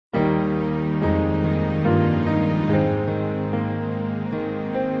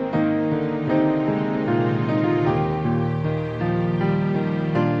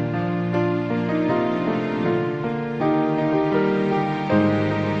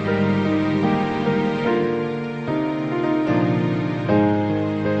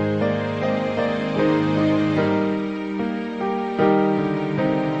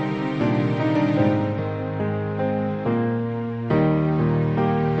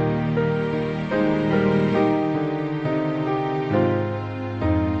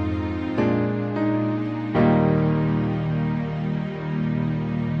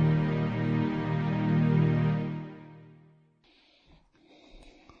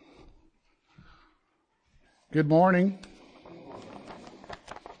Good morning.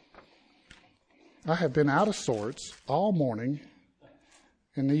 I have been out of sorts all morning,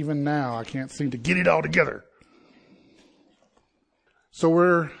 and even now I can't seem to get it all together. So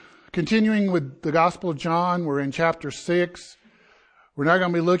we're continuing with the Gospel of John. We're in chapter 6. We're now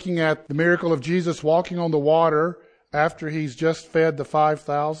going to be looking at the miracle of Jesus walking on the water after he's just fed the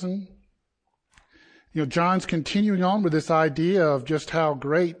 5,000. John's continuing on with this idea of just how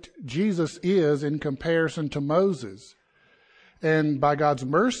great Jesus is in comparison to Moses. And by God's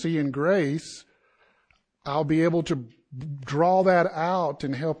mercy and grace, I'll be able to draw that out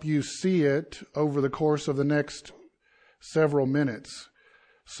and help you see it over the course of the next several minutes.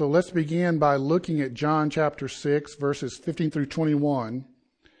 So let's begin by looking at John chapter 6, verses 15 through 21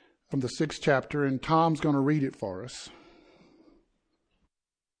 from the 6th chapter, and Tom's going to read it for us.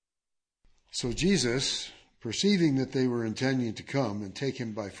 So Jesus, perceiving that they were intending to come and take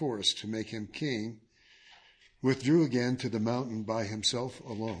him by force to make him king, withdrew again to the mountain by himself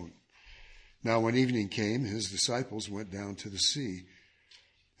alone. Now when evening came, his disciples went down to the sea,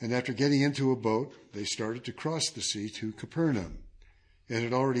 and after getting into a boat, they started to cross the sea to Capernaum. It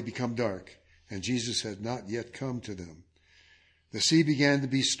had already become dark, and Jesus had not yet come to them. The sea began to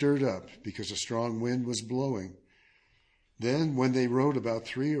be stirred up because a strong wind was blowing. Then, when they rowed about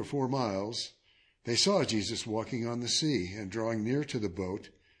 3 or 4 miles, they saw Jesus walking on the sea and drawing near to the boat,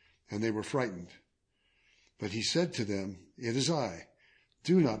 and they were frightened. But he said to them, "It is I.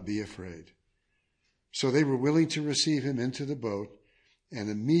 Do not be afraid." So they were willing to receive him into the boat,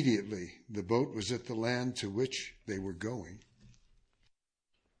 and immediately the boat was at the land to which they were going.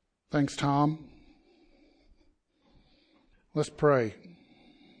 Thanks, Tom. Let's pray.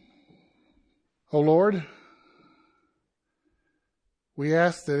 Oh Lord, we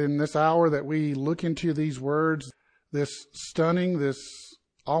ask that in this hour that we look into these words, this stunning, this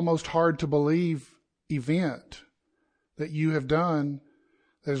almost hard to believe event that you have done,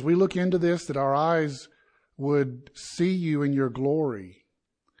 that as we look into this, that our eyes would see you in your glory,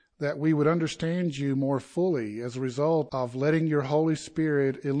 that we would understand you more fully as a result of letting your Holy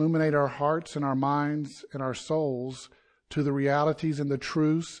Spirit illuminate our hearts and our minds and our souls to the realities and the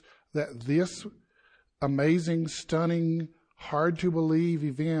truths that this amazing, stunning, hard to believe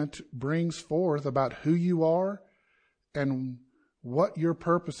event brings forth about who you are and what your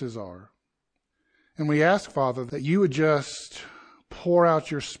purposes are. And we ask, Father, that you would just pour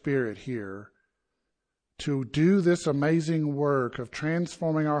out your Spirit here to do this amazing work of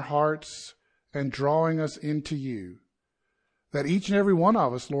transforming our hearts and drawing us into you. That each and every one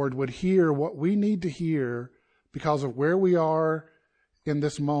of us, Lord, would hear what we need to hear because of where we are in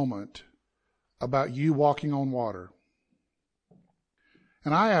this moment about you walking on water.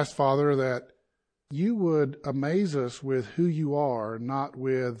 And I ask, Father, that you would amaze us with who you are, not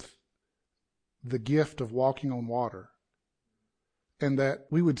with the gift of walking on water. And that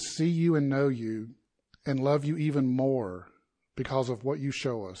we would see you and know you and love you even more because of what you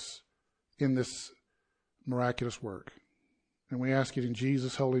show us in this miraculous work. And we ask it in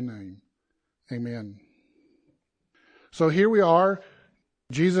Jesus' holy name. Amen. So here we are.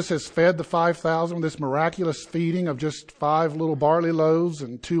 Jesus has fed the 5,000 with this miraculous feeding of just 5 little barley loaves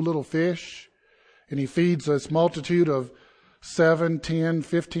and 2 little fish. And he feeds this multitude of 7, 10,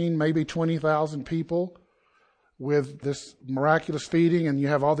 15, maybe 20,000 people with this miraculous feeding. And you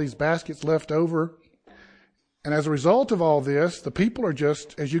have all these baskets left over. And as a result of all this, the people are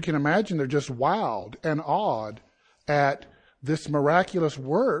just, as you can imagine, they're just wowed and awed at this miraculous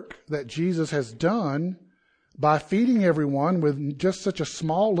work that Jesus has done by feeding everyone with just such a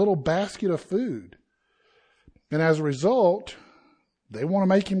small little basket of food. And as a result, they want to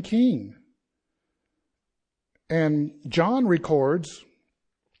make him king. And John records,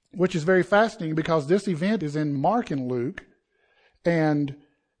 which is very fascinating because this event is in Mark and Luke, and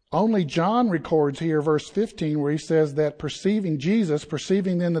only John records here verse 15 where he says that perceiving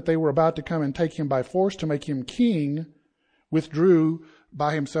then that they were about to come and take him by force to make him king, withdrew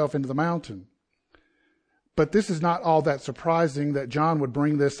by himself into the mountain. But this is not all that surprising that John would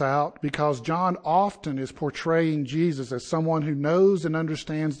bring this out, because John often is portraying Jesus as someone who knows and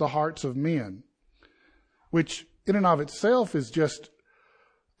understands the hearts of men, which in and of itself is just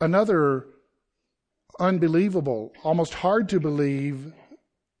another unbelievable, almost hard to believe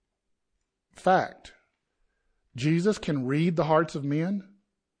fact. Jesus can read the hearts of men.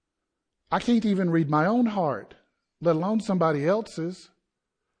 I can't even read my own heart, let alone somebody else's.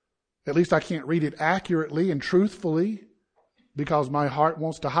 At least I can't read it accurately and truthfully because my heart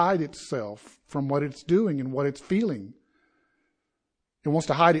wants to hide itself from what it's doing and what it's feeling. It wants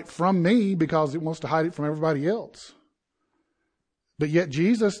to hide it from me because it wants to hide it from everybody else. But yet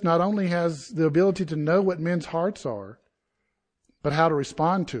Jesus not only has the ability to know what men's hearts are, but how to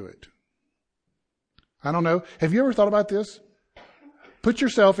respond to it. I don't know. Have you ever thought about this? Put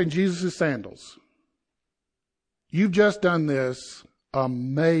yourself in Jesus' sandals. You've just done this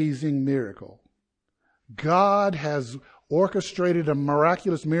amazing miracle. God has orchestrated a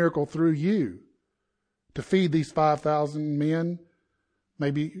miraculous miracle through you to feed these 5,000 men,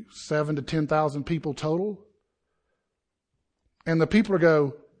 maybe 7,000 to 10,000 people total. And the people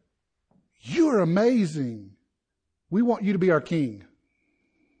go, "You're amazing. We want you to be our king."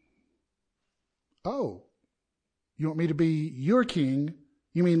 "Oh, you want me to be your king?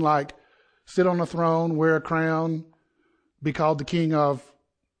 You mean like sit on a throne, wear a crown, be called the king of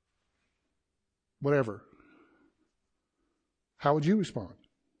whatever?" How would you respond?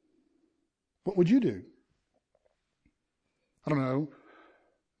 What would you do? I don't know.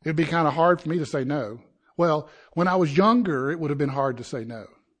 It'd be kind of hard for me to say no. Well, when I was younger, it would have been hard to say no.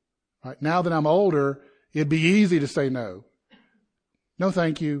 Right? Now that I'm older, it'd be easy to say no. "No,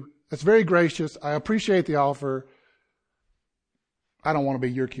 thank you. That's very gracious. I appreciate the offer. I don't want to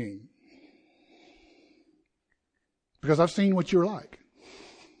be your king." Because I've seen what you're like.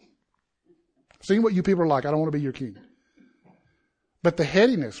 I've seen what you people are like. I don't want to be your king. But the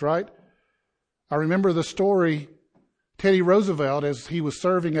headiness, right? I remember the story, Teddy Roosevelt, as he was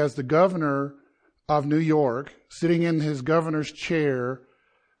serving as the governor of New York, sitting in his governor's chair.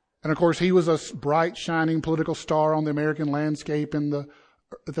 And of course, he was a bright, shining political star on the American landscape at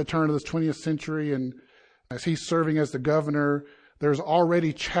the turn of the 20th century. And as he's serving as the governor, there's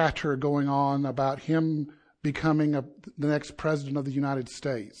already chatter going on about him becoming the next president of the United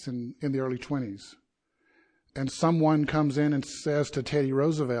States in the early 20s. And someone comes in and says to Teddy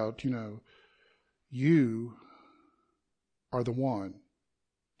Roosevelt, "You are the one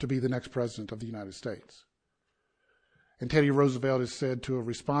to be the next president of the United States." And Teddy Roosevelt is said to have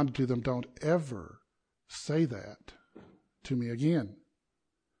responded to them, "Don't ever say that to me again,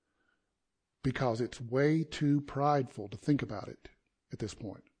 because it's way too prideful to think about it at this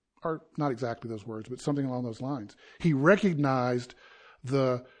point." Or not exactly those words, but something along those lines. He recognized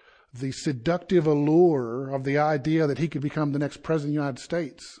the seductive allure of the idea that he could become the next president of the United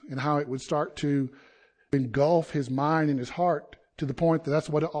States, and how it would start to engulf his mind and his heart to the point that that's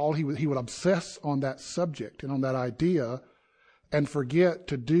what all he would obsess on that subject and on that idea, and forget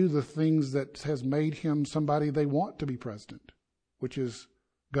to do the things that has made him somebody they want to be president, which is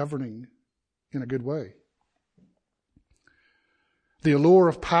governing in a good way. The allure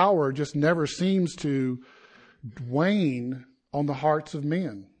of power just never seems to wane on the hearts of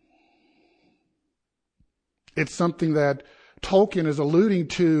men. It's something that Tolkien is alluding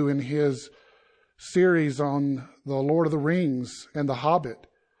to in his series on the Lord of the Rings and the Hobbit,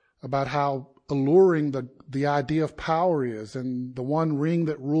 about how alluring the idea of power is, and the one ring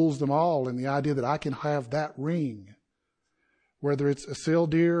that rules them all, and the idea that I can have that ring, whether it's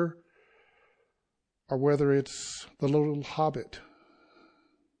Isildur or whether it's the little hobbit.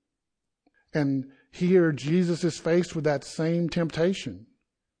 And here Jesus is faced with that same temptation.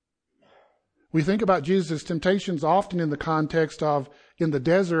 We think about Jesus' temptations often in the context of in the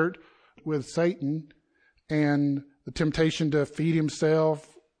desert with Satan, and the temptation to feed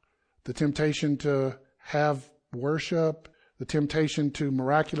himself, the temptation to have worship, the temptation to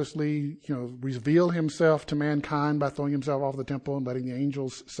miraculously, reveal himself to mankind by throwing himself off the temple and letting the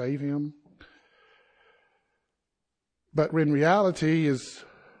angels save him. But in reality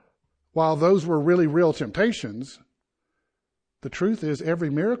while those were really real temptations, the truth is every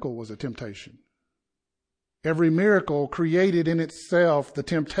miracle was a temptation. Every miracle created in itself the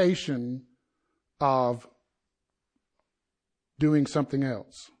temptation of doing something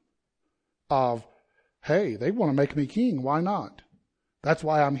else. Of, hey, they want to make me king. Why not? That's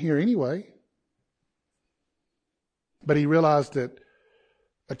why I'm here anyway. But he realized that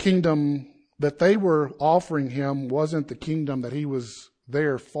a kingdom that they were offering him wasn't the kingdom that he was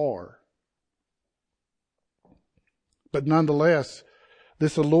there for. But nonetheless,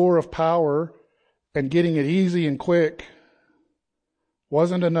 this allure of power and getting it easy and quick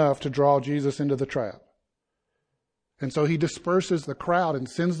wasn't enough to draw Jesus into the trap. And so he disperses the crowd and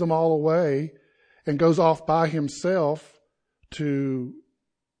sends them all away and goes off by himself to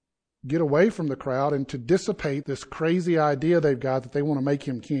get away from the crowd and to dissipate this crazy idea they've got that they want to make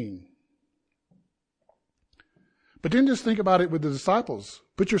him king. But then just think about it with the disciples.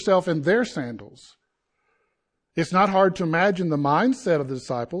 Put yourself in their sandals. It's not hard to imagine the mindset of the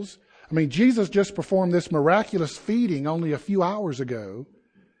disciples. I mean, Jesus just performed this miraculous feeding only a few hours ago.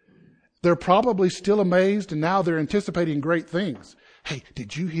 They're probably still amazed, and now they're anticipating great things. Hey,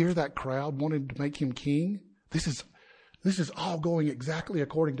 did you hear that crowd wanted to make him king? This This is all going exactly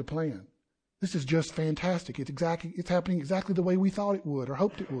according to plan. This is just fantastic. It's happening exactly the way we thought it would or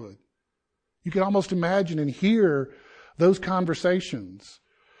hoped it would. You can almost imagine and hear those conversations.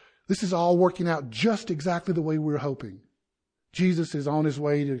 This is all working out just exactly the way we were hoping. Jesus is on his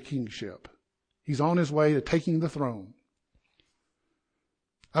way to kingship. He's on his way to taking the throne.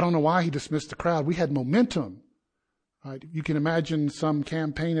 I don't know why he dismissed the crowd. We had momentum. Right? You can imagine some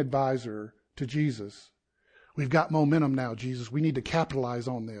campaign advisor to Jesus. We've got momentum now, Jesus. We need to capitalize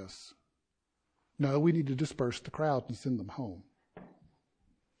on this. No, we need to disperse the crowd and send them home.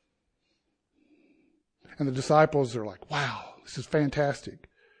 And the disciples are like, wow, this is fantastic.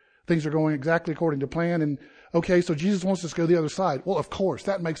 Things are going exactly according to plan. And okay, so Jesus wants us to go the other side. Well, of course,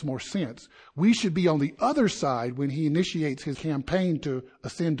 that makes more sense. We should be on the other side when he initiates his campaign to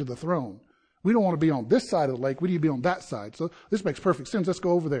ascend to the throne. We don't want to be on this side of the lake. We need to be on that side. So this makes perfect sense. Let's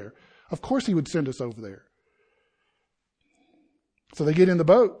go over there. Of course he would send us over there. So they get in the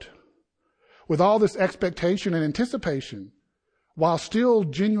boat with all this expectation and anticipation, while still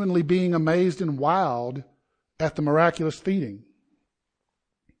genuinely being amazed and wowed at the miraculous feeding.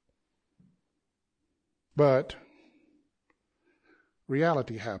 But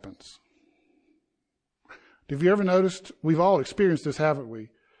reality happens. Have you ever noticed? We've all experienced this, haven't we?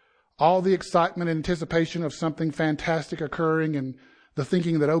 All the excitement and anticipation of something fantastic occurring and the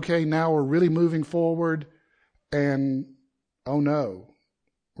thinking that, okay, now we're really moving forward, and oh no,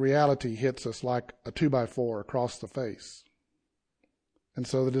 reality hits us like a 2x4 across the face. And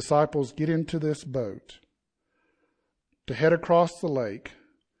so the disciples get into this boat to head across the lake.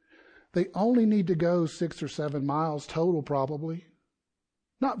 They only need to go 6 or 7 miles total, probably.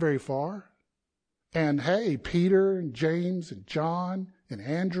 Not very far. And hey, Peter and James and John and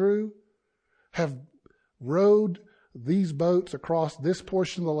Andrew have rowed these boats across this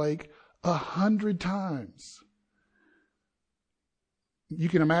portion of the lake 100 times. You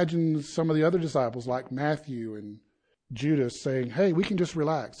can imagine some of the other disciples like Matthew and Judas saying, hey, we can just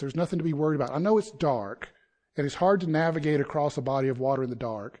relax. There's nothing to be worried about. I know it's dark and it's hard to navigate across a body of water in the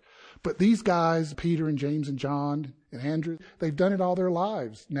dark, but these guys, Peter and James and John and Andrew, they've done it all their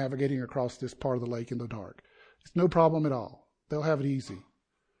lives, navigating across this part of the lake in the dark. It's no problem at all. They'll have it easy.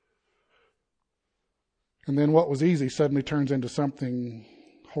 And then what was easy suddenly turns into something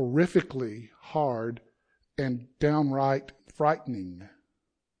horrifically hard and downright frightening.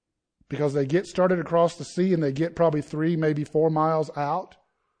 Because they get started across the sea and they get probably 3, maybe 4 miles out,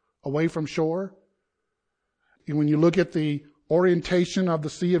 away from shore. And when you look at the orientation of the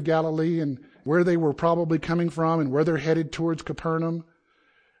Sea of Galilee and where they were probably coming from and where they're headed towards Capernaum,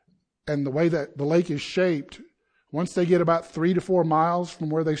 and the way that the lake is shaped, once they get about 3 to 4 miles from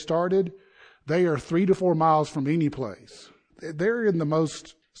where they started, they are 3 to 4 miles from any place. They're in the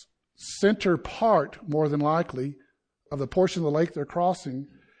most center part, more than likely, of the portion of the lake they're crossing.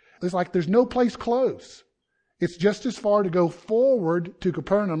 It's like there's no place close. It's just as far to go forward to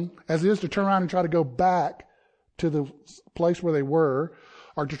Capernaum as it is to turn around and try to go back to the place where they were,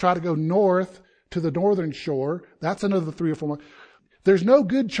 or to try to go north to the northern shore. That's another 3 or 4 miles. There's no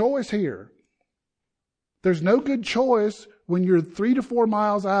good choice here. There's no good choice when you're 3 to 4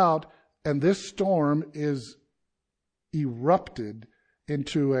 miles out and this storm is erupted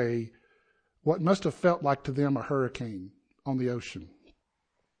into what must have felt like to them a hurricane on the ocean.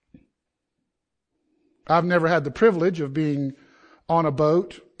 I've never had the privilege of being on a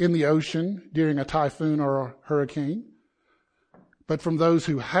boat in the ocean during a typhoon or a hurricane. But from those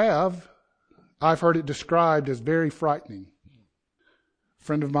who have, I've heard it described as very frightening. A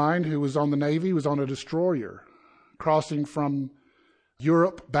friend of mine who was on the Navy was on a destroyer crossing from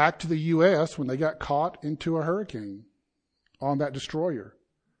Europe back to the U.S. when they got caught into a hurricane on that destroyer.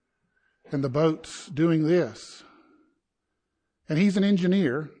 And the boat's doing this. And he's an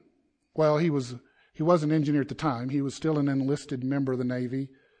engineer. Well, he was an engineer at the time. He was still an enlisted member of the Navy.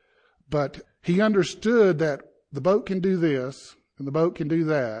 But he understood that the boat can do this and the boat can do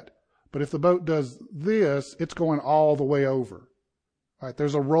that. But if the boat does this, it's going all the way over. Right?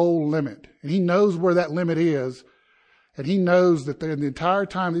 There's a roll limit. And he knows where that limit is. And he knows that the entire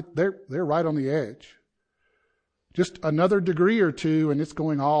time they're right on the edge. Just another degree or two and it's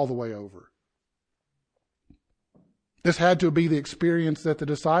going all the way over. This had to be the experience that the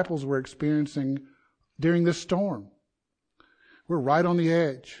disciples were experiencing during this storm. We're right on the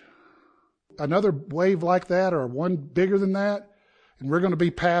edge. Another wave like that or one bigger than that, and we're going to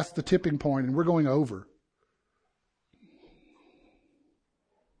be past the tipping point and we're going over.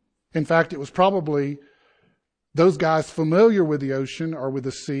 In fact, it was probably those guys familiar with the ocean or with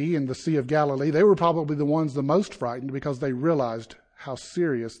the sea and the Sea of Galilee, they were probably the ones the most frightened because they realized how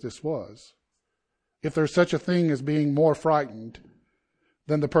serious this was. if there's such a thing as being more frightened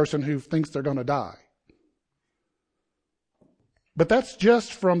than the person who thinks they're going to die. But that's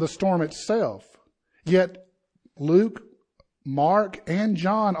just from the storm itself. Yet Luke, Mark, and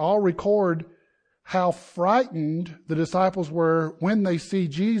John all record how frightened the disciples were when they see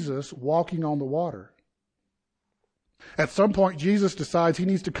Jesus walking on the water. At some point, Jesus decides he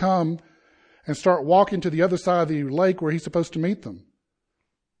needs to come and start walking to the other side of the lake where he's supposed to meet them.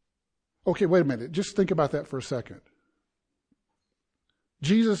 Okay, wait a minute. Just think about that for a second.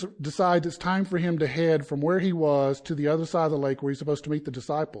 Jesus decides it's time for him to head from where he was to the other side of the lake where he's supposed to meet the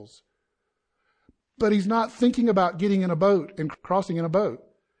disciples. But he's not thinking about getting in a boat and crossing in a boat.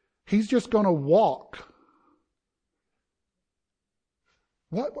 He's just going to walk.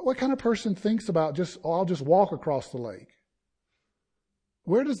 What kind of person thinks about I'll just walk across the lake?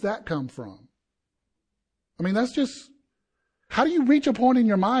 Where does that come from? I mean, that's just, how do you reach a point in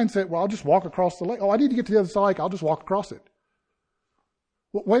your mind and say, well, I'll just walk across the lake. Oh, I need to get to the other side of the lake. I'll just walk across it.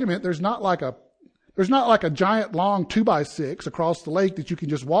 Well, wait a minute. There's not like a giant long 2x6 across the lake that you can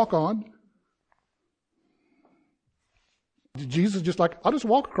just walk on. Jesus is just like, I'll just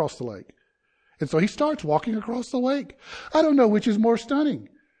walk across the lake. And so he starts walking across the lake. I don't know which is more stunning,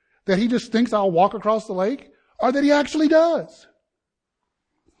 that he just thinks I'll walk across the lake, or that he actually does.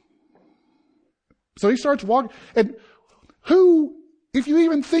 So he starts walking. And if you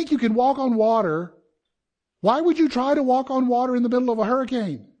even think you can walk on water, why would you try to walk on water in the middle of a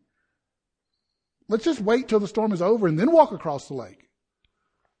hurricane? Let's just wait till the storm is over and then walk across the lake.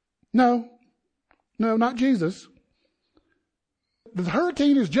 No, not Jesus. The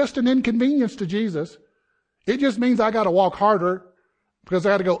hurricane is just an inconvenience to Jesus. It just means I got to walk harder because I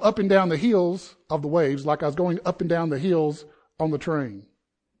got to go up and down the hills of the waves like I was going up and down the hills on the train.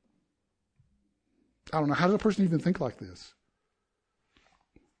 I don't know. How does a person even think like this?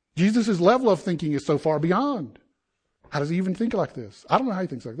 Jesus' level of thinking is so far beyond. How does he even think like this? I don't know how he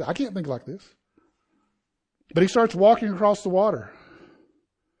thinks like that. I can't think like this. But he starts walking across the water.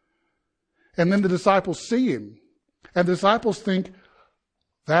 And then the disciples see him. And the disciples think,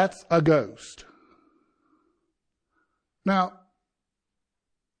 that's a ghost. Now,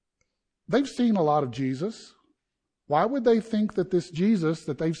 they've seen a lot of Jesus. Why would they think that this Jesus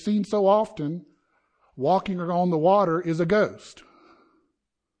that they've seen so often walking on the water is a ghost?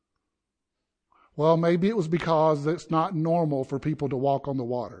 Well, maybe it was because it's not normal for people to walk on the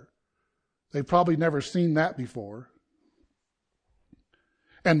water. They've probably never seen that before.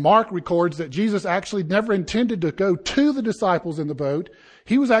 And Mark records that Jesus actually never intended to go to the disciples in the boat.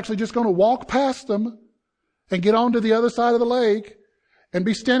 He was actually just going to walk past them and get on to the other side of the lake and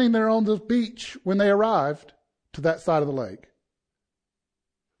be standing there on the beach when they arrived to that side of the lake.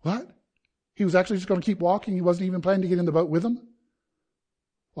 What? He was actually just going to keep walking? He wasn't even planning to get in the boat with them?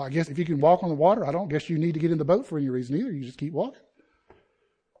 Well, I guess if you can walk on the water, I don't guess you need to get in the boat for any reason either. You just keep walking.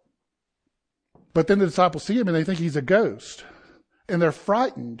 But then the disciples see him and they think he's a ghost. And they're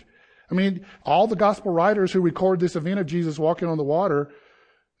frightened. I mean, all the gospel writers who record this event of Jesus walking on the water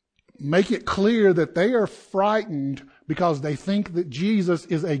make it clear that they are frightened because they think that Jesus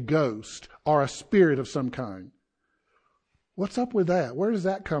is a ghost or a spirit of some kind. What's up with that? Where does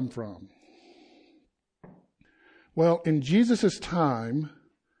that come from? Well, in Jesus' time,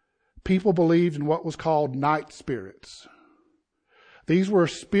 people believed in what was called night spirits. These were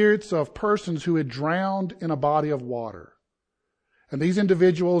spirits of persons who had drowned in a body of water. And these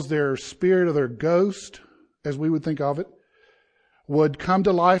individuals, their spirit or their ghost, as we would think of it, would come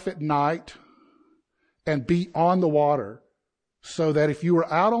to life at night and be on the water so that if you were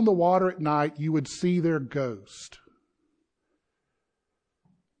out on the water at night, you would see their ghost.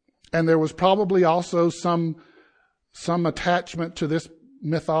 And there was probably also some attachment to this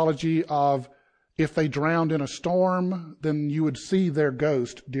mythology of if they drowned in a storm, then you would see their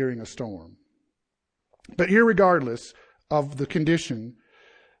ghost during a storm. But irregardless of the condition,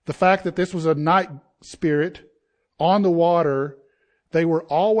 the fact that this was a night spirit on the water, they were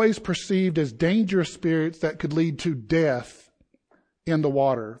always perceived as dangerous spirits that could lead to death in the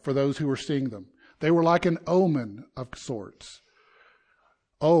water for those who were seeing them. They were like an omen of sorts.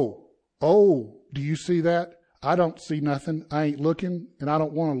 Oh, do you see that? I don't see nothing. I ain't looking, and I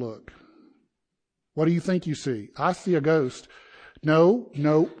don't want to look. What do you think you see? I see a ghost. No,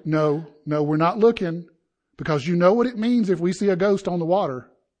 we're not looking. Because you know what it means if we see a ghost on the water.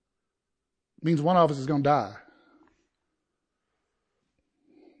 It means one of us is going to die.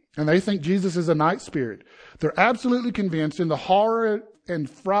 And they think Jesus is a night spirit. They're absolutely convinced in the horror and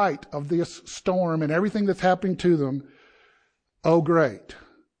fright of this storm and everything that's happening to them. Oh, great.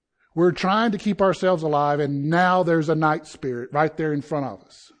 We're trying to keep ourselves alive, and now there's a night spirit right there in front of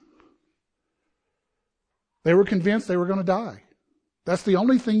us. They were convinced they were going to die. That's the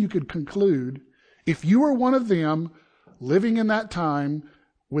only thing you could conclude. If you were one of them living in that time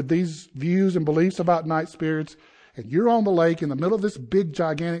with these views and beliefs about night spirits, and you're on the lake in the middle of this big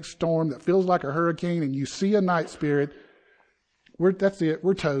gigantic storm that feels like a hurricane, and you see a night spirit, that's it.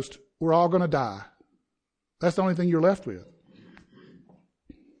 We're toast. We're all going to die. That's the only thing you're left with.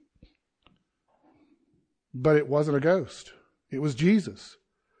 But it wasn't a ghost. It was Jesus.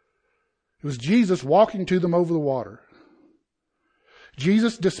 It was Jesus walking to them over the water.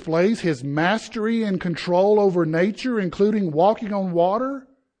 Jesus displays his mastery and control over nature, including walking on water.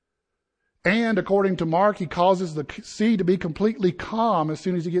 And according to Mark, he causes the sea to be completely calm as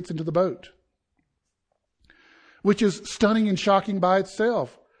soon as he gets into the boat, which is stunning and shocking by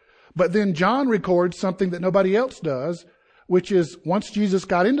itself. But then John records something that nobody else does, which is once Jesus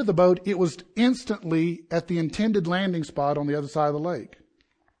got into the boat, it was instantly at the intended landing spot on the other side of the lake.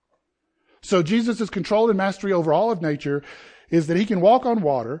 So Jesus' control and mastery over all of nature is that he can walk on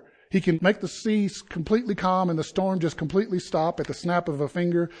water, he can make the sea completely calm and the storm just completely stop at the snap of a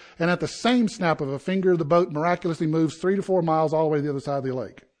finger, and at the same snap of a finger, the boat miraculously moves 3 to 4 miles all the way to the other side of the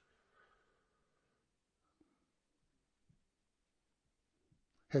lake.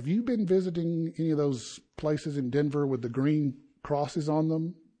 Have you been visiting any of those places in Denver with the green crosses on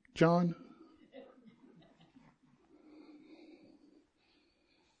them, John?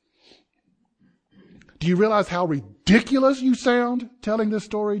 Do you realize how ridiculous you sound telling this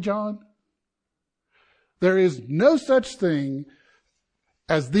story, John? There is no such thing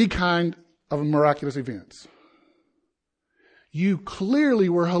as the kind of miraculous events. You clearly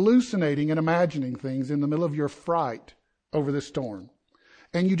were hallucinating and imagining things in the middle of your fright over this storm.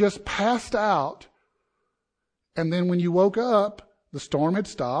 And you just passed out. And then when you woke up, the storm had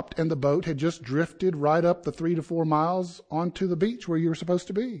stopped and the boat had just drifted right up the 3 to 4 miles onto the beach where you were supposed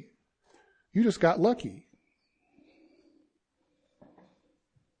to be. You just got lucky.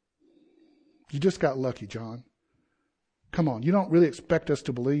 You just got lucky, John. Come on, you don't really expect us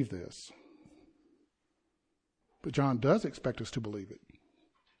to believe this. But John does expect us to believe it.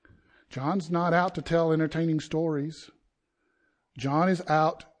 John's not out to tell entertaining stories. John is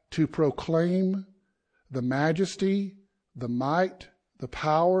out to proclaim the majesty, the might, the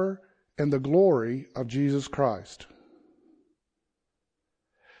power, and the glory of Jesus Christ.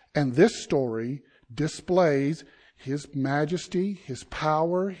 And this story displays his majesty, his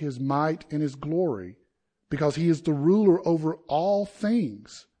power, his might, and his glory, because he is the ruler over all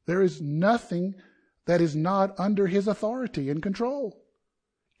things. There is nothing that is not under his authority and control.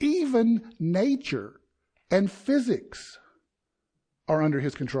 Even nature and physics are under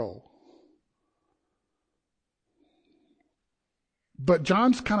his control. But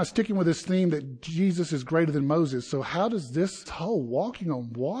John's kind of sticking with this theme that Jesus is greater than Moses. So how does this whole walking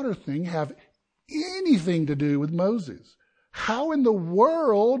on water thing have anything to do with Moses? How in the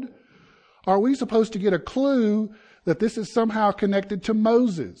world are we supposed to get a clue that this is somehow connected to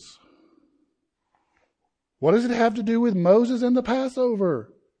Moses? What does it have to do with Moses and the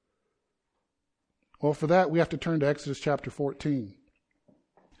Passover? Well, for that, we have to turn to Exodus chapter 14.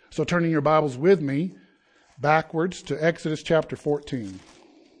 So turning your Bibles with me backwards to Exodus chapter 14.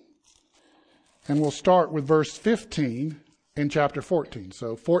 And we'll start with verse 15 in chapter 14.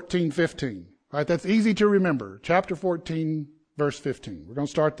 So 14:15. Right, that's easy to remember. Chapter 14, verse 15. We're going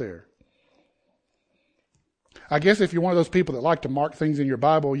to start there. I guess if you're one of those people that like to mark things in your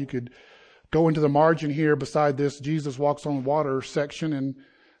Bible, you could go into the margin here beside this Jesus walks on water section and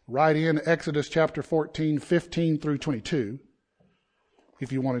write in Exodus chapter 14, 15 through 22,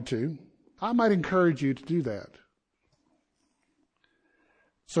 if you wanted to. I might encourage you to do that.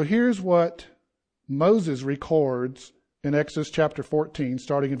 So here's what Moses records in Exodus chapter 14,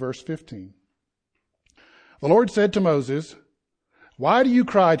 starting in verse 15. The Lord said to Moses, "Why do you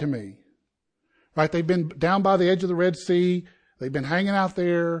cry to me?" Right, they've been down by the edge of the Red Sea. They've been hanging out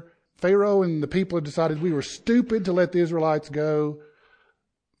there. Pharaoh and the people have decided we were stupid to let the Israelites go.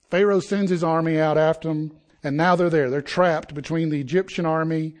 Pharaoh sends his army out after them, and now they're there. They're trapped between the Egyptian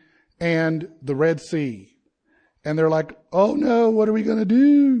army and the Red Sea. And they're like, oh no, what are we going to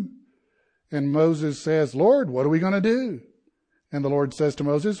do? And Moses says, Lord, what are we going to do? And the Lord says to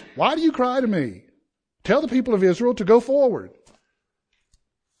Moses, why do you cry to me? Tell the people of Israel to go forward.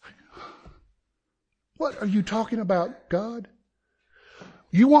 What are you talking about, God?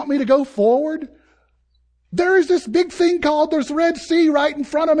 You want me to go forward? There is this big thing called the Red Sea right in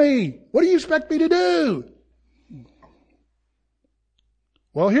front of me. What do you expect me to do?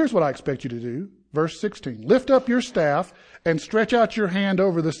 Well, here's what I expect you to do. Verse 16. Lift up your staff and stretch out your hand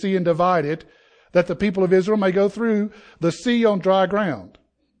over the sea and divide it, that the people of Israel may go through the sea on dry ground.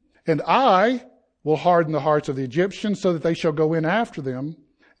 And I will harden the hearts of the Egyptians so that they shall go in after them.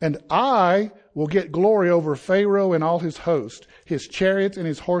 And I will get glory over Pharaoh and all his host, his chariots and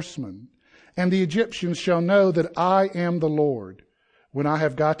his horsemen. And the Egyptians shall know that I am the Lord, when I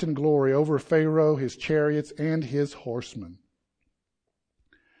have gotten glory over Pharaoh, his chariots, and his horsemen.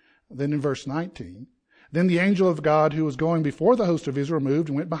 Then in verse 19, then the angel of God who was going before the host of Israel moved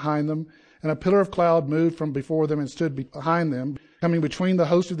and went behind them, and a pillar of cloud moved from before them and stood behind them, coming between the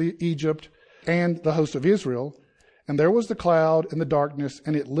host of Egypt and the host of Israel. And there was the cloud and the darkness,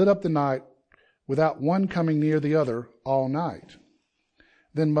 and it lit up the night without one coming near the other all night.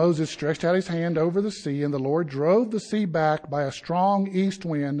 Then Moses stretched out his hand over the sea, and the Lord drove the sea back by a strong east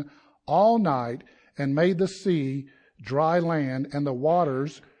wind all night and made the sea dry land, and the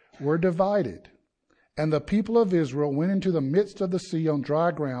waters were divided. And the people of Israel went into the midst of the sea on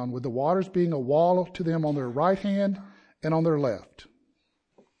dry ground, with the waters being a wall to them on their right hand and on their left.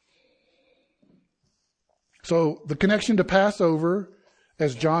 So the connection to Passover,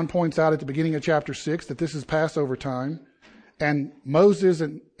 as John points out at the beginning of chapter 6, that this is Passover time, and Moses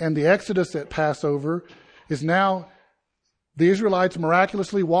and the Exodus at Passover is now the Israelites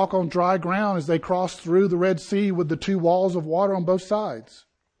miraculously walk on dry ground as they cross through the Red Sea with the two walls of water on both sides.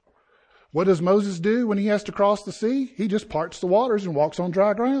 What does Moses do when he has to cross the sea? He just parts the waters and walks on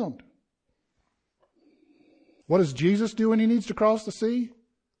dry ground. What does Jesus do when he needs to cross the sea?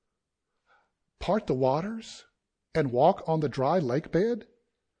 Part the waters and walk on the dry lake bed?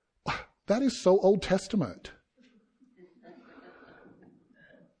 That is so Old Testament.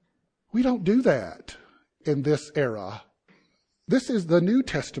 We don't do that in this era. This is the New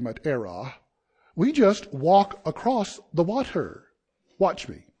Testament era. We just walk across the water. Watch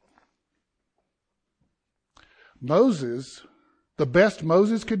me. Moses, the best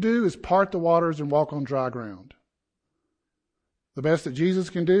Moses could do is part the waters and walk on dry ground. The best that Jesus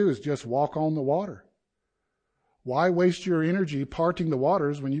can do is just walk on the water. Why waste your energy parting the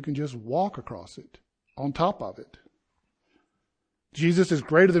waters when you can just walk across it, on top of it? Jesus is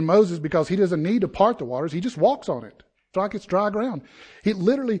greater than Moses because he doesn't need to part the waters. He just walks on it. It's like it's dry ground.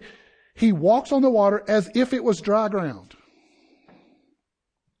 He walks on the water as if it was dry ground.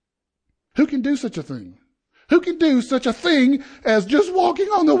 Who can do such a thing? Who can do such a thing as just walking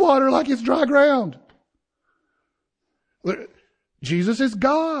on the water like it's dry ground? Jesus is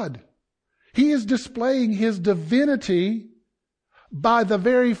God. He is displaying his divinity by the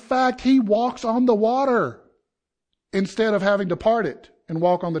very fact he walks on the water instead of having to part it and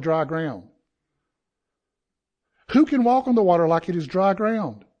walk on the dry ground. Who can walk on the water like it is dry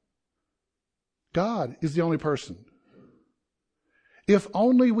ground? God is the only person. If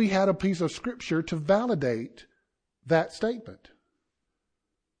only we had a piece of scripture to validate that statement.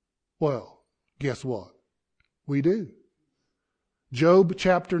 Well, guess what? We do. Job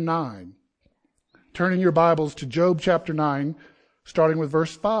chapter 9. Turn in your Bibles to Job chapter 9, starting with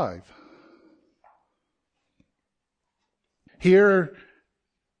verse 5. Here,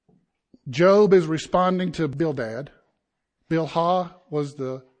 Job is responding to Bildad. Bilhah was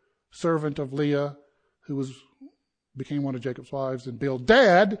the servant of Leah who became one of Jacob's wives, and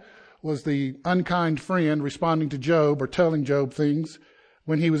Bildad was the unkind friend responding to Job or telling Job things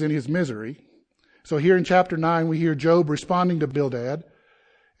when he was in his misery. So here in chapter 9 we hear Job responding to Bildad,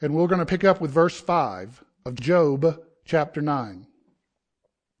 and we're going to pick up with verse 5 of Job chapter 9.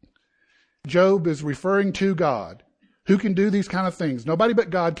 Job is referring to God, who can do these kind of things. Nobody but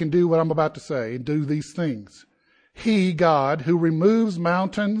God can do what I'm about to say and do these things. He, God, who removes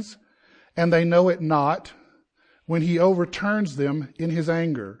mountains and they know it not, when he overturns them in his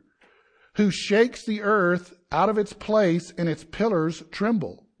anger, who shakes the earth out of its place and its pillars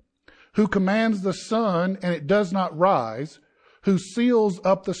tremble, who commands the sun and it does not rise, who seals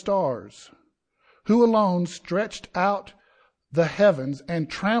up the stars, who alone stretched out the heavens and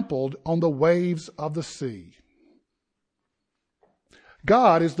trampled on the waves of the sea.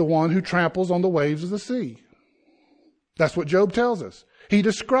 God is the one who tramples on the waves of the sea. That's what Job tells us. He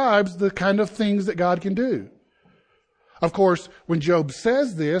describes the kind of things that God can do. Of course, when Job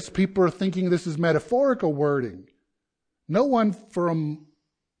says this, people are thinking this is metaphorical wording. No one for a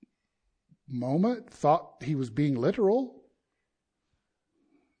moment thought he was being literal,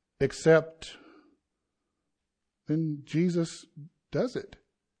 except then Jesus does it.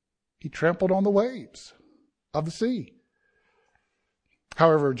 He trampled on the waves of the sea.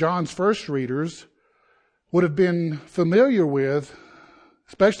 However, John's first readers would have been familiar with,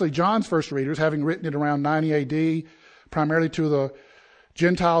 especially John's first readers, having written it around 90 AD, primarily to the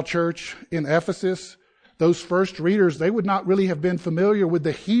Gentile church in Ephesus. Those first readers, they would not really have been familiar with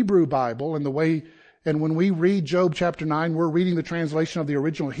the Hebrew Bible and the way, and when we read Job chapter 9, we're reading the translation of the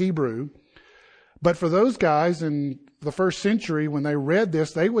original Hebrew. But for those guys in the first century, when they read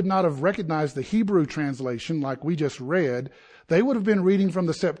this, they would not have recognized the Hebrew translation like we just read. They would have been reading from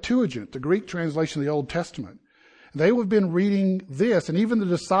the Septuagint, the Greek translation of the Old Testament. They would have been reading this, and even the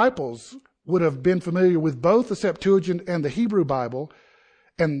disciples would have been familiar with both the Septuagint and the Hebrew Bible.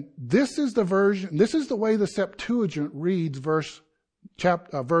 And this is the version, this is the way the Septuagint reads verse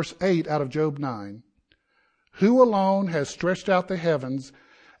 8 out of Job 9. Who alone has stretched out the heavens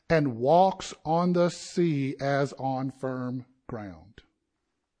and walks on the sea as on firm ground?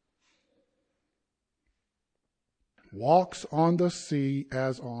 Walks on the sea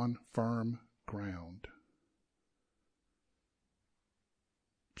as on firm ground.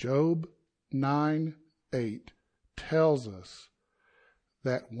 Job 9:8 tells us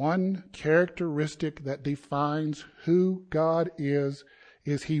that one characteristic that defines who God is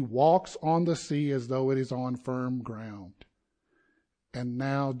he walks on the sea as though it is on firm ground. And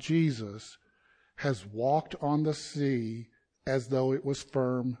now Jesus has walked on the sea as though it was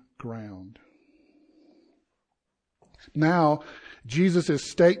firm ground. Now, Jesus'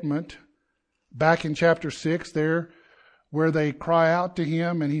 statement back in chapter 6 there, where they cry out to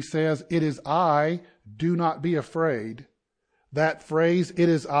him and he says, "It is I, do not be afraid." That phrase, "it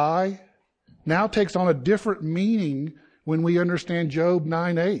is I," now takes on a different meaning when we understand Job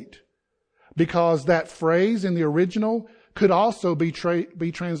 9:8. Because that phrase in the original could also be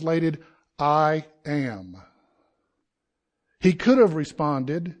translated, "I am." He could have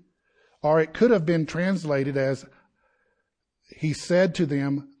responded, or it could have been translated as, he said to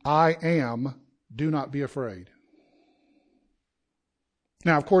them, "I am, do not be afraid."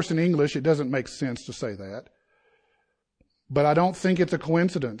 Now, of course, in English, it doesn't make sense to say that. But I don't think it's a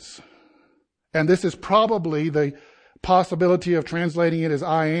coincidence. And this is probably the possibility of translating it as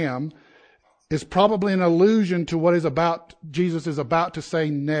 "I am," is probably an allusion to what Jesus is about to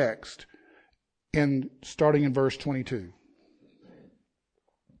say next, starting in verse 22,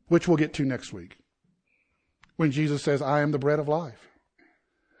 which we'll get to next week, when Jesus says, "I am the bread of life."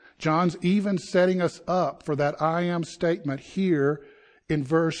 John's even setting us up for that "I am" statement here in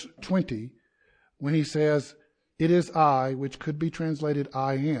verse 20, when he says, "It is I," which could be translated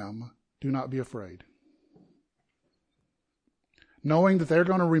 "I am, do not be afraid." Knowing that they're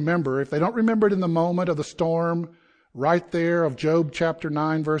going to remember, if they don't remember it in the moment of the storm, right there of Job chapter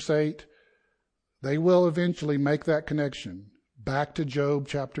 9, verse 8, they will eventually make that connection back to Job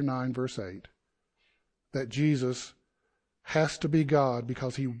chapter 9, verse 8, that Jesus has to be God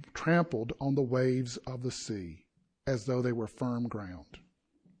because he trampled on the waves of the sea as though they were firm ground.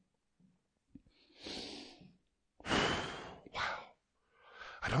 Wow.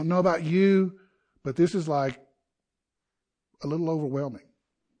 I don't know about you, but this is like a little overwhelming.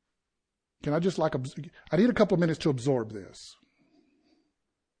 Can I just I need a couple of minutes to absorb this.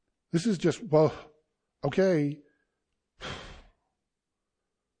 This is just, well, okay.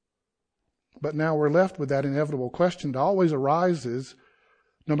 But now we're left with that inevitable question that always arises,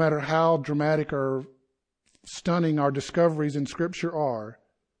 no matter how dramatic or stunning our discoveries in Scripture are.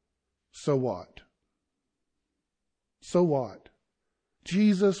 So what? So what?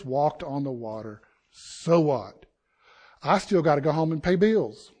 Jesus walked on the water. So what? I still got to go home and pay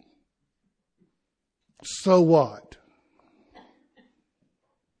bills. So what?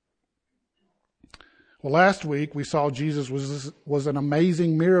 Well, last week we saw Jesus was an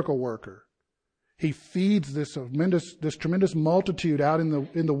amazing miracle worker. He feeds this tremendous multitude out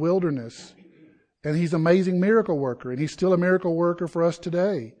in the wilderness, and he's an amazing miracle worker, and he's still a miracle worker for us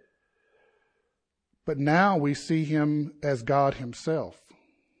today. But now we see him as God himself.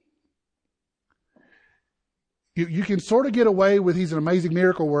 You can sort of get away with he's an amazing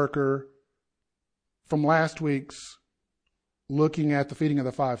miracle worker from last week's looking at the feeding of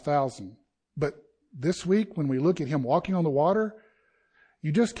the 5,000. But this week, when we look at him walking on the water,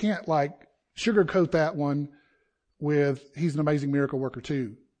 you just can't sugarcoat that one with he's an amazing miracle worker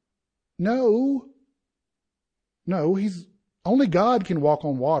too. No, he's only God can walk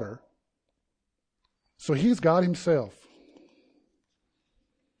on water. So he's God himself.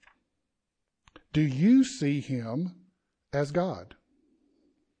 Do you see him as God?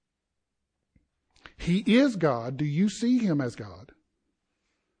 He is God. Do you see him as God?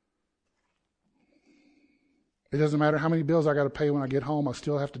 It doesn't matter how many bills I got to pay when I get home. I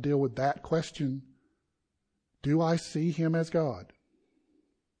still have to deal with that question. Do I see him as God?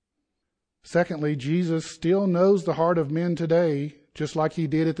 Secondly, Jesus still knows the heart of men today, just like he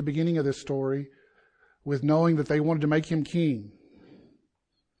did at the beginning of this story, with knowing that they wanted to make him king.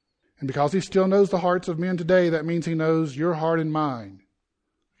 And because he still knows the hearts of men today, that means he knows your heart and mine.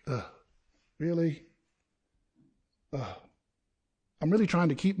 Really? I'm really trying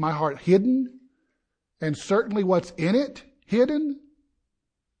to keep my heart hidden and certainly what's in it hidden,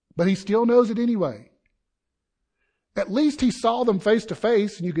 but he still knows it anyway. At least he saw them face to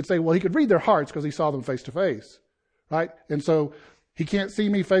face, and you could say, well, he could read their hearts because he saw them face to face, right? And so he can't see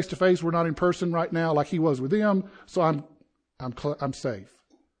me face to face. We're not in person right now like he was with them, so I'm safe.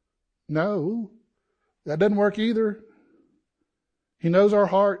 No, that doesn't work either. He knows our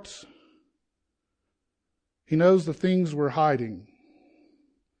hearts. He knows the things we're hiding,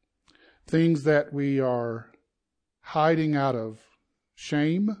 things that we are hiding out of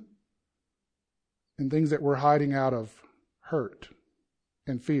shame, and things that we're hiding out of hurt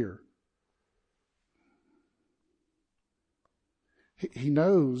and fear. He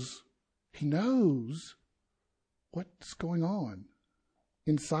knows what's going on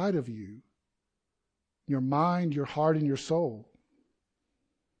inside of you, your mind, your heart, and your soul.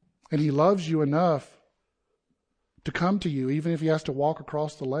 And he loves you enough to come to you, even if he has to walk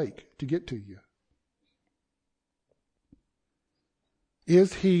across the lake to get to you.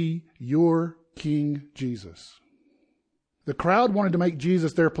 Is he your King Jesus? The crowd wanted to make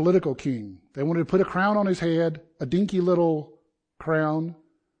Jesus their political king. They wanted to put a crown on his head, a dinky little crown,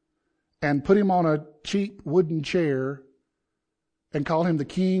 and put him on a cheap wooden chair and call him the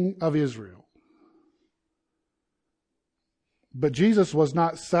King of Israel. But Jesus was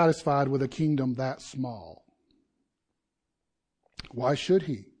not satisfied with a kingdom that small. Why should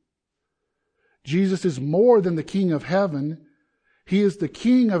he? Jesus is more than the King of heaven. He is the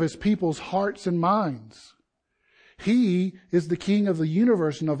King of his people's hearts and minds. He is the King of the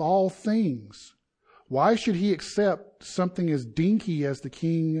universe and of all things. Why should he accept something as dinky as the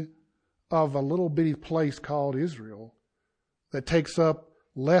king of a little bitty place called Israel that takes up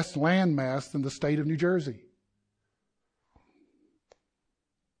less land mass than the state of New Jersey?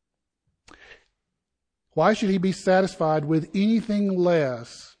 Why should he be satisfied with anything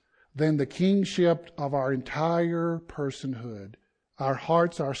less than the kingship of our entire personhood, our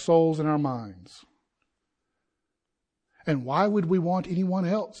hearts, our souls, and our minds? And why would we want anyone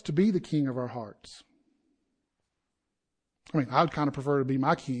else to be the king of our hearts? I mean, I'd kind of prefer to be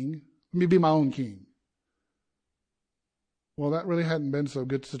my king. Let me be my own king. Well, that really hadn't been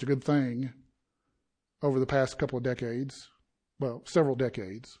such a good thing over the past couple of decades. Well, several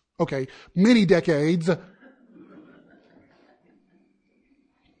decades. Okay, many decades. You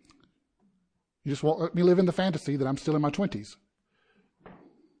just won't let me live in the fantasy that I'm still in my 20s.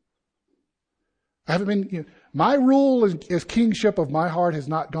 I haven't been, my rule as kingship of my heart has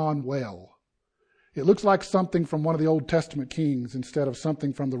not gone well. It looks like something from one of the Old Testament kings instead of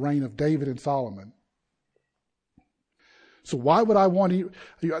something from the reign of David and Solomon. So why would I want to,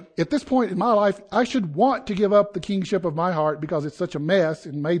 at this point in my life, I should want to give up the kingship of my heart because it's such a mess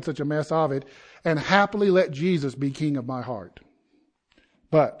and made such a mess of it, and happily let Jesus be king of my heart.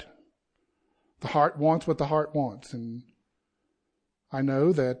 But the heart wants what the heart wants, and I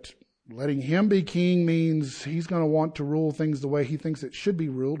know that letting him be king means he's going to want to rule things the way he thinks it should be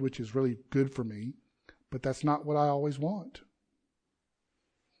ruled, which is really good for me. But that's not what I always want.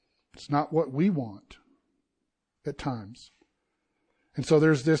 It's not what we want at times. And so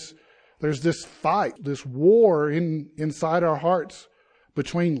there's this fight, this war inside our hearts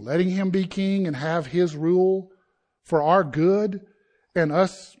between letting him be king and have his rule for our good and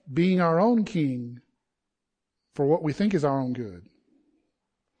us being our own king for what we think is our own good.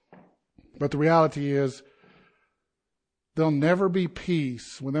 But the reality is there'll never be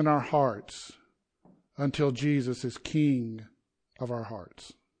peace within our hearts until Jesus is king of our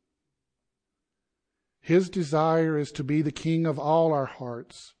hearts. His desire is to be the king of all our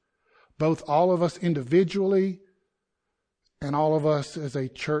hearts, both all of us individually and all of us as a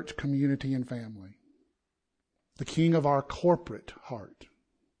church community and family. The king of our corporate heart.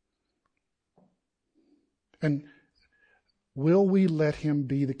 And will we let him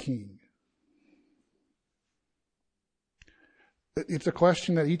be the king? It's a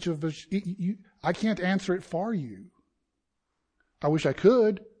question that each of us, I can't answer it for you. I wish I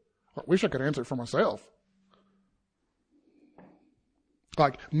could. I wish I could answer it for myself.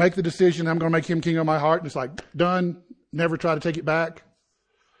 Like, make the decision, I'm going to make him king of my heart, and it's like, done, never try to take it back.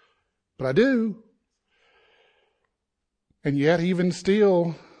 But I do. And yet, even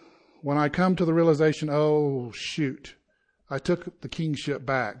still, when I come to the realization, oh, shoot, I took the kingship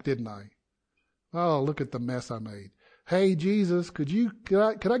back, didn't I? Oh, look at the mess I made. Hey, Jesus, could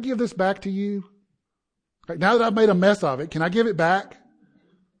I give this back to you? Now that I've made a mess of it, can I give it back?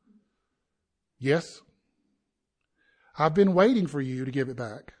 Yes. I've been waiting for you to give it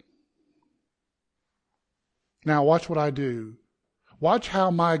back. Now watch what I do. Watch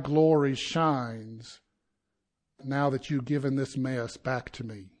how my glory shines now that you've given this mess back to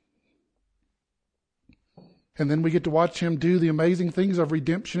me. And then we get to watch him do the amazing things of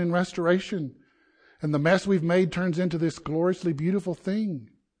redemption and restoration. And the mess we've made turns into this gloriously beautiful thing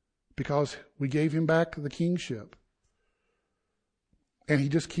because we gave him back the kingship. And he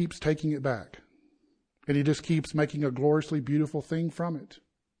just keeps taking it back. And he just keeps making a gloriously beautiful thing from it.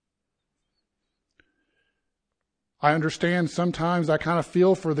 I understand sometimes I kind of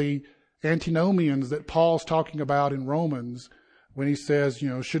feel for the antinomians that Paul's talking about in Romans when he says,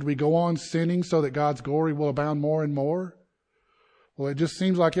 should we go on sinning so that God's glory will abound more and more? Well, it just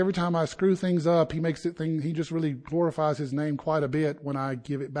seems like every time I screw things up, he just really glorifies his name quite a bit when I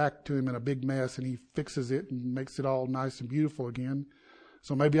give it back to him in a big mess and he fixes it and makes it all nice and beautiful again.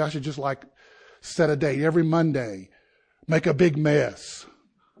 So maybe I should just set a date every Monday, make a big mess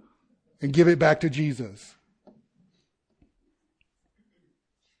and give it back to Jesus.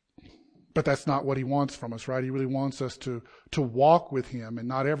 But that's not what he wants from us, right? He really wants us to walk with him and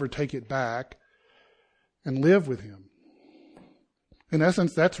not ever take it back and live with him. In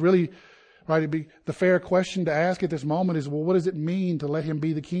essence, that's really, right, it'd be the fair question to ask at this moment is, well, what does it mean to let him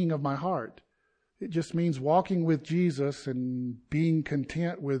be the king of my heart? It just means walking with Jesus and being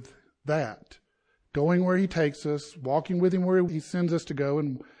content with that. Going where he takes us, walking with him where he sends us to go,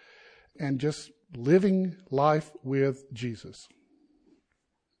 and just living life with Jesus.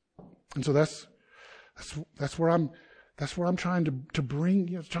 And so that's where I'm trying to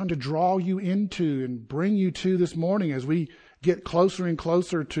bring, trying to draw you into and bring you to this morning as we get closer and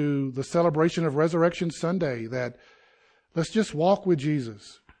closer to the celebration of Resurrection Sunday, that let's just walk with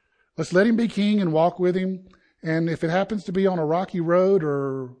Jesus. Let's let him be king and walk with him. And if it happens to be on a rocky road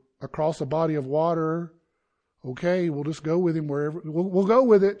or across a body of water, okay, we'll just go with him wherever. We'll go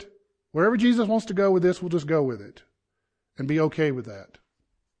with it. Wherever Jesus wants to go with this, we'll just go with it and be okay with that.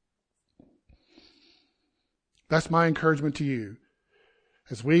 That's my encouragement to you.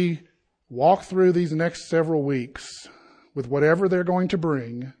 As we walk through these next several weeks with whatever they're going to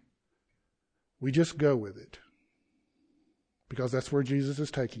bring, we just go with it. Because that's where Jesus is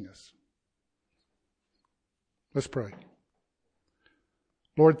taking us. Let's pray.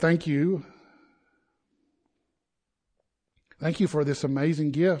 Lord, thank you. Thank you for this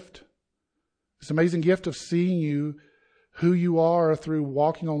amazing gift. This amazing gift of seeing you, who you are through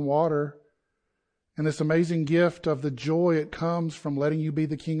walking on water. And this amazing gift of the joy it comes from letting you be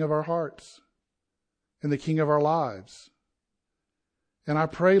the king of our hearts and the king of our lives. And I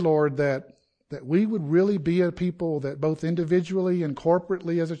pray, Lord, that we would really be a people that both individually and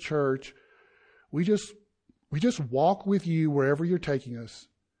corporately as a church, we just walk with you wherever you're taking us.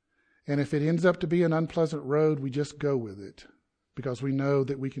 And if it ends up to be an unpleasant road, we just go with it because we know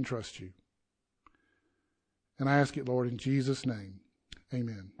that we can trust you. And I ask it, Lord, in Jesus' name.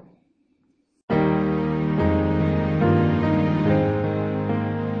 Amen.